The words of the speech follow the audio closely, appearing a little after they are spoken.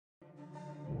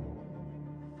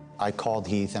I called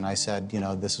Heath and I said, you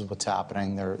know, this is what's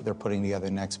happening. They're putting together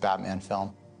the next Batman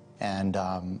film, and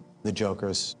the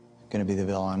Joker's going to be the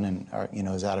villain, and you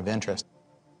know, is out of interest.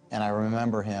 And I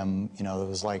remember him, you know, it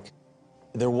was like,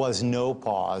 there was no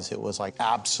pause. It was like,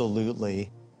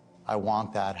 absolutely, I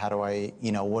want that. How do I,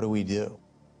 you know, what do we do?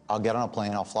 I'll get on a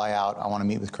plane, I'll fly out, I want to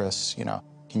meet with Chris, you know.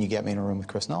 Can you get me in a room with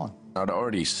Chris Nolan? I'd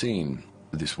already seen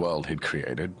this world he'd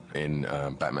created in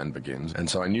Batman Begins, and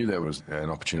so I knew there was an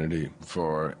opportunity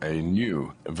for a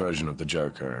new version of the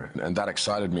Joker, and that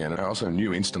excited me, and I also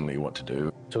knew instantly what to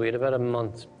do. So we had about a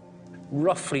month,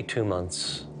 roughly 2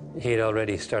 months, he'd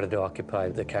already started to occupy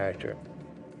the character.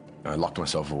 I locked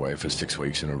myself away for 6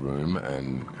 weeks in a room,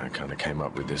 and I kind of came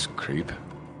up with this creep.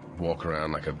 Walk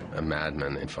around like a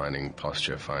madman in finding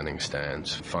posture, finding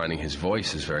stance. Finding his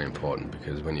voice is very important,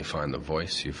 because when you find the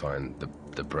voice, you find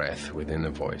the breath within the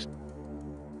voice.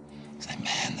 It's like,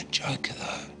 man, the Joker,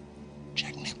 though.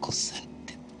 Jack Nicholson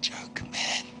did the Joker,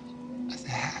 man. I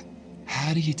said,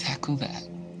 how do you tackle that?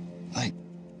 Like,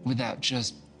 without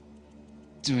just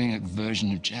doing a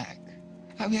version of Jack?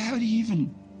 I mean, how do you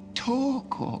even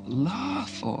talk or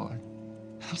laugh or...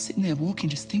 I'm sitting there walking,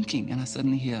 just thinking, and I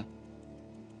suddenly hear,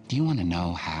 do you want to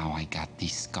know how I got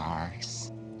these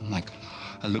scars? I'm like,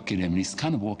 I look at him, and he's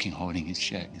kind of walking, holding his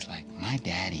shirt. He's like, my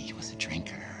daddy was a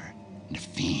drinker and a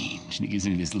fiend. And he gives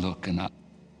me this look, and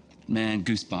man,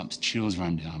 goosebumps, chills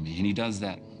run down me. And he does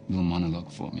that little monologue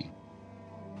for me.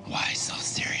 Why so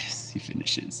serious? He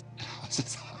finishes. I was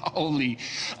just, holy,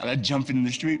 and I jump in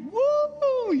the street,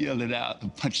 woo, yell it out. I'm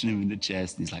punching him in the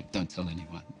chest. And he's like, don't tell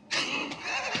anyone.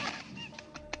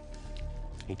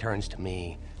 He turns to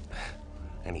me,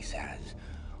 and he says,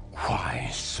 why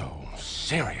so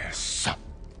serious?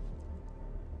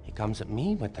 He comes at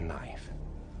me with the knife.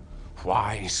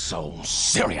 Why so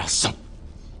serious?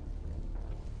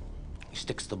 He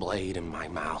sticks the blade in my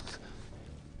mouth.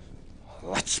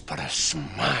 Let's put a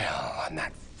smile on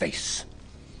that face.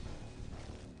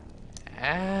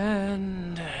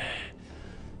 And...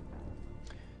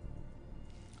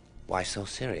 why so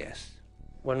serious?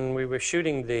 When we were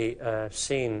shooting the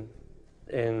scene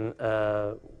in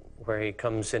where he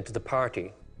comes into the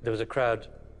party, there was a crowd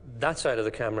that side of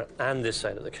the camera and this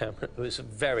side of the camera. It was a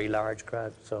very large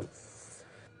crowd, so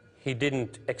he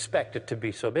didn't expect it to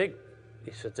be so big.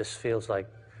 He said, this feels like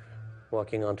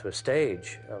walking onto a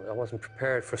stage. I wasn't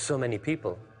prepared for so many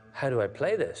people. How do I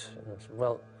play this? And I said,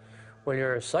 well,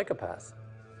 you're a psychopath.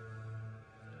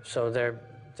 So they're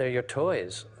your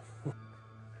toys.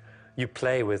 You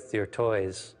play with your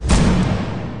toys.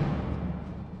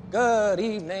 Good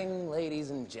evening,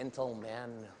 ladies and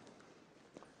gentlemen.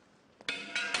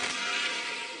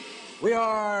 We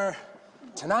are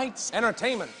tonight's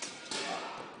entertainment.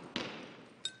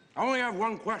 I only have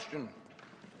one question.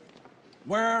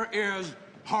 Where is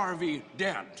Harvey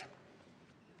Dent?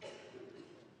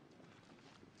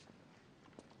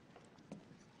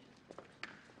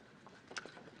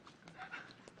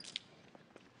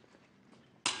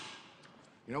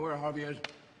 You know where Harvey is?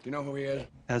 Do you know who he is?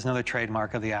 That was another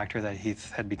trademark of the actor that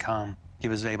Heath had become. He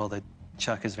was able to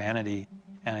chuck his vanity,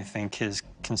 and I think his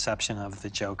conception of the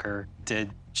Joker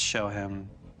did show him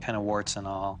kind of warts and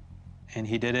all. And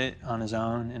he did it on his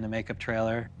own in a makeup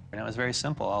trailer, and it was very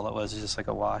simple. All it was just like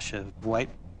a wash of white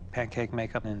pancake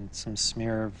makeup and some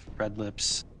smear of red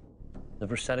lips. The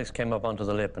prosthetics came up onto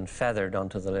the lip and feathered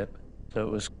onto the lip, so it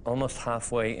was almost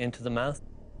halfway into the mouth.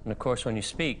 And of course, when you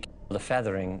speak, the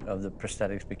feathering of the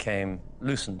prosthetics became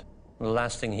loosened. The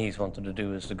last thing Heath wanted to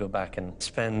do is to go back and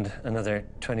spend another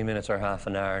 20 minutes or half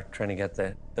an hour trying to get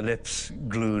the lips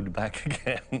glued back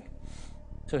again.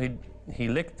 So he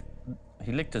licked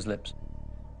his lips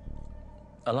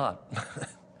a lot.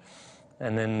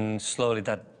 And then slowly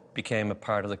that became a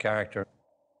part of the character.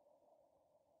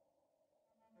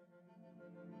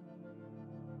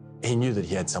 He knew that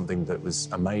he had something that was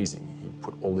amazing. He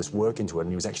put all this work into it,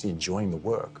 and he was actually enjoying the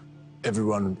work.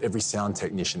 Everyone, every sound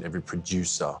technician, every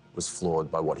producer was floored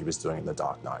by what he was doing in The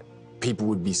Dark Knight. People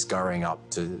would be scurrying up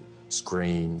to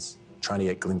screens, trying to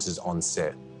get glimpses on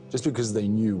set, just because they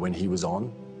knew when he was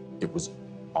on, it was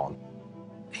on.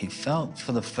 He felt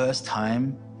for the first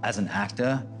time as an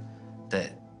actor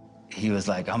that he was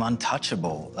like, I'm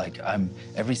untouchable. Like,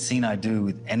 every scene I do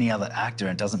with any other actor,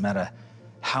 it doesn't matter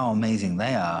how amazing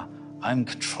they are, I'm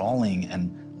controlling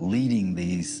and leading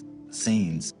these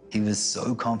scenes. He was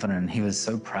so confident, he was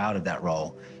so proud of that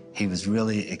role. He was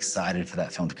really excited for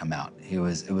that film to come out. It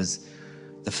was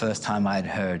the first time I'd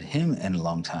heard him in a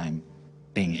long time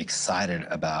being excited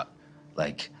about,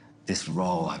 like, this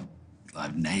role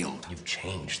I've nailed. You've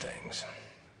changed things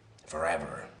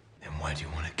forever. Then why do you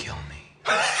want to kill me?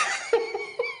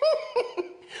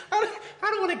 I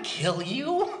don't want to kill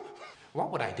you?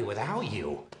 What would I do without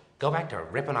you? Go back to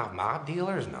ripping off mob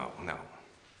dealers? No, no,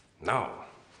 no.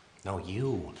 No,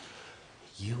 you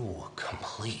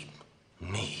complete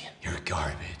me. You're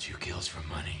garbage. You kills for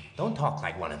money. Don't talk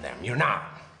like one of them. You're not.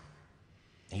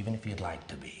 Even if you'd like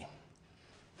to be.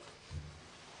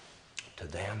 To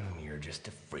them, you're just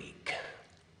a freak.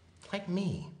 Like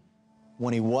me.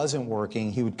 When he wasn't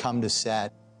working, he would come to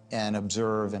set and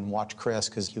observe and watch Chris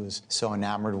because he was so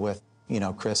enamored with, you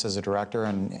know, Chris as a director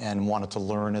and wanted to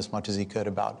learn as much as he could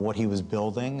about what he was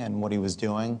building and what he was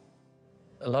doing.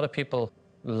 A lot of people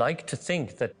like to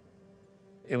think that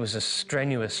it was a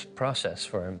strenuous process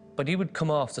for him, but he would come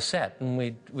off the set and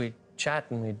we'd chat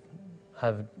and we'd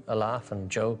have a laugh and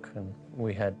joke, and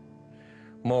we had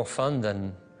more fun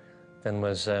than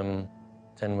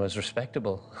was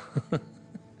respectable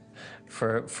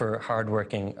for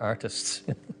hard-working artists.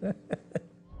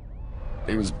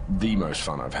 It was the most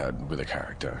fun I've had with a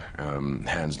character,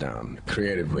 hands down.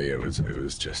 Creatively, it was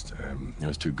just it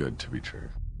was too good to be true.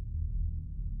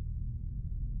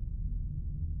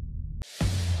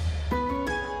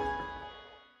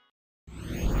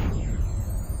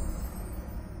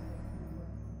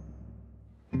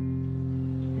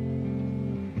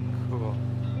 Cool.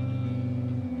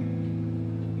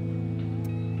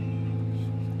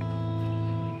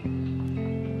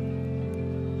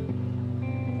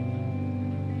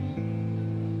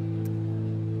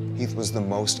 Heath was the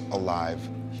most alive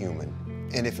human.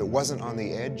 And if it wasn't on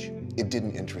the edge, it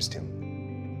didn't interest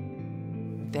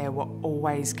him. There were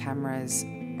always cameras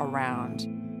around.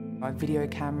 A video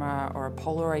camera or a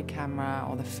Polaroid camera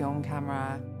or the film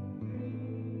camera.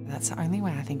 That's the only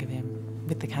way I think of him,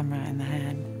 with the camera in the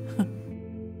hand.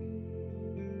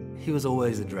 He was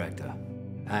always a director.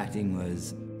 Acting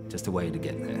was just a way to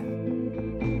get there.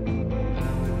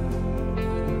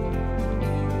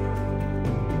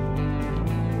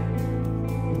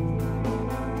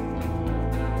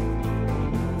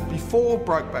 Before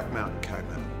Brokeback Mountain came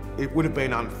out, it would have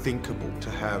been unthinkable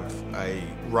to have a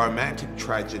romantic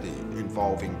tragedy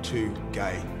involving two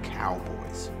gay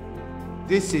cowboys.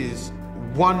 This is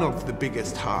one of the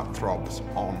biggest heartthrobs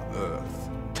on earth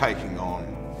taking on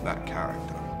that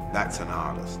character. That's an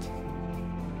artist.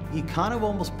 He kind of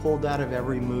almost pulled out of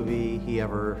every movie he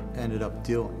ever ended up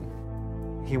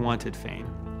doing. He wanted fame,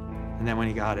 and then when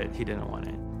he got it, he didn't want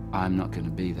it. I'm not going to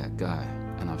be that guy,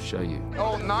 and I'll show you.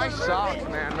 Oh, nice socks,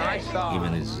 man, nice socks.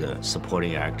 Even as a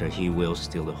supporting actor, he will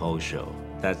steal the whole show.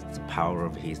 That's the power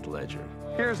of Heath Ledger.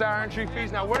 Here's our entry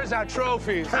fees. Now, where's our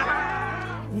trophies?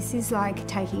 This is like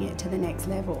taking it to the next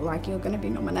level. Like, you're going to be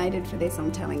nominated for this,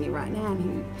 I'm telling you right now.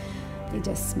 And he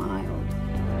just smiled.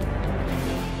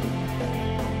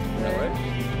 Hello.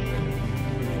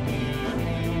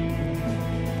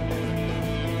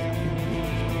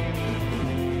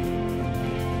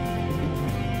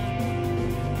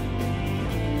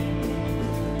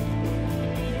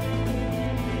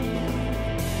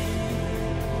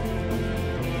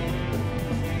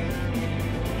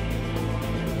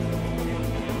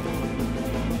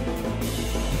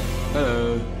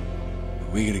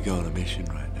 We're gonna go on a mission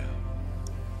right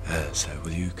now. So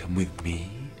will you come with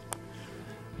me?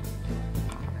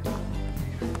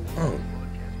 Oh,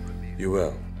 you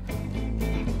will.